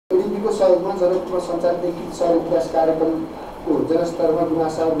प्रविधिको सहयोगमा जनकपुरमा सञ्चालित एकीकृत सहर विकास कार्यक्रमको जनस्तरमा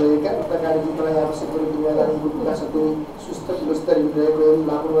गुनासा रहेका उक्त कार्यक्रमलाई आवश्यक परेको पूर्वाधारको विकासको सुस्त गुणस्तरीय प्रयोग एवं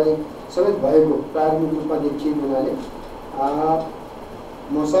लापरवाही समेत भएको प्रारम्भिक रूपमा देखिएको हुनाले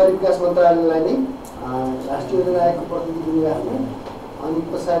म सहरी विकास मन्त्रालयलाई नै राष्ट्रिय योजना आयोगको प्रतिनिधि पनि राख्नु अनि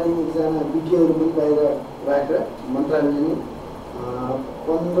पछाडि एकजना विज्ञहरू पनि बाहिर राखेर मन्त्रालयले नै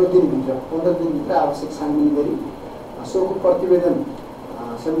 15 दिनभित्र आवश्यक छानबिन गरी सोको प्रतिवेदन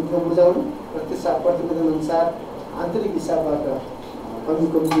समितिमा बुझाउनु र त्यस प्रतिवेदन अनुसार आन्तरिक हिसाबबाट कमी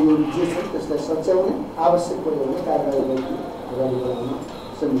कमजोरीहरू जे छन् त्यसलाई सच्याउने आवश्यक पऱ्यो भने कारबाही गर्ने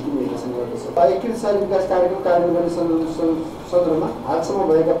समिति निर्देशन गर्दछ। एकीकृत सहर विकास कार्यक्रम कार्यान्वयन गर्ने सन्दर्भमा हालसम्म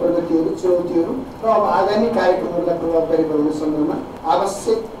भएका प्रगतिहरू चुनौतीहरू र अब आगामी कार्यक्रमहरूलाई प्रभावकारी बनाउने सन्दर्भमा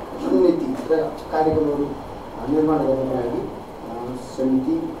आवश्यक रणनीति र कार्यक्रमहरू निर्माण गर्नका लागि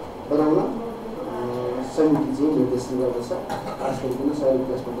समिति बनाउन समिति चाहिँ निर्देशन गर्दछ। खास गरिकन सहरी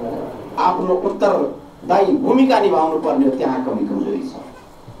विकास मन्त्रालय आफ्नो उत्तरदायी भूमिका निभाउनु पर्ने त्यहाँ कमी कमजोरी छ।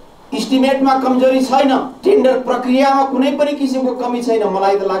 इस्टिमेटमा कमजोरी छैन, टेन्डर प्रक्रियामा कुनै पनि किसिमको कमी छैन।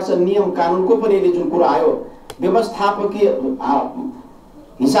 मलाई त लाग्छ नियम कानुनको पनि अहिले जुन कुरा आयो व्यवस्थापकीय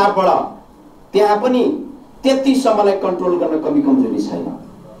हिसाबबाट त्यहाँ पनि त्यतिसम्मलाई कन्ट्रोल गर्न कमी कमजोरी छैन।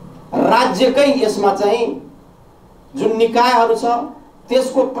 राज्यकै यसमा चाहिँ जुन निकायहरू छ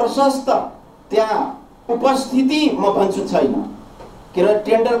त्यसको प्रशस्त त्यहाँ उपस्थिति म भन्छु छैन। किनभने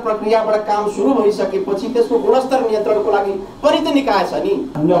टेन्डर प्रक्रियाबाट काम सुरु भइसकेपछि त्यसको गुणस्तर नियन्त्रणको लागि पनि त निकाय छ नि।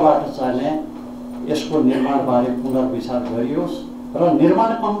 अन्यबाट चाहिँ यसको निर्माणबारे पुनर्विचार गरियोस् र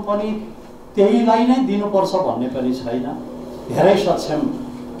निर्माण कम्पनी त्यहीलाई नै दिनुपर्छ भन्ने पनि छैन। धेरै सक्षम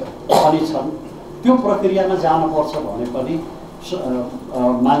पनि छन्, त्यो प्रक्रियामा जानुपर्छ भने पनि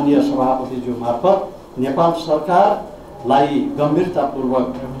माननीय सभापतिज्यू मार्फत नेपाल सरकारलाई गम्भीरतापूर्वक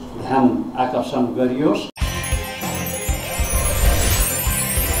ध्यान आकर्षण गरियोस्।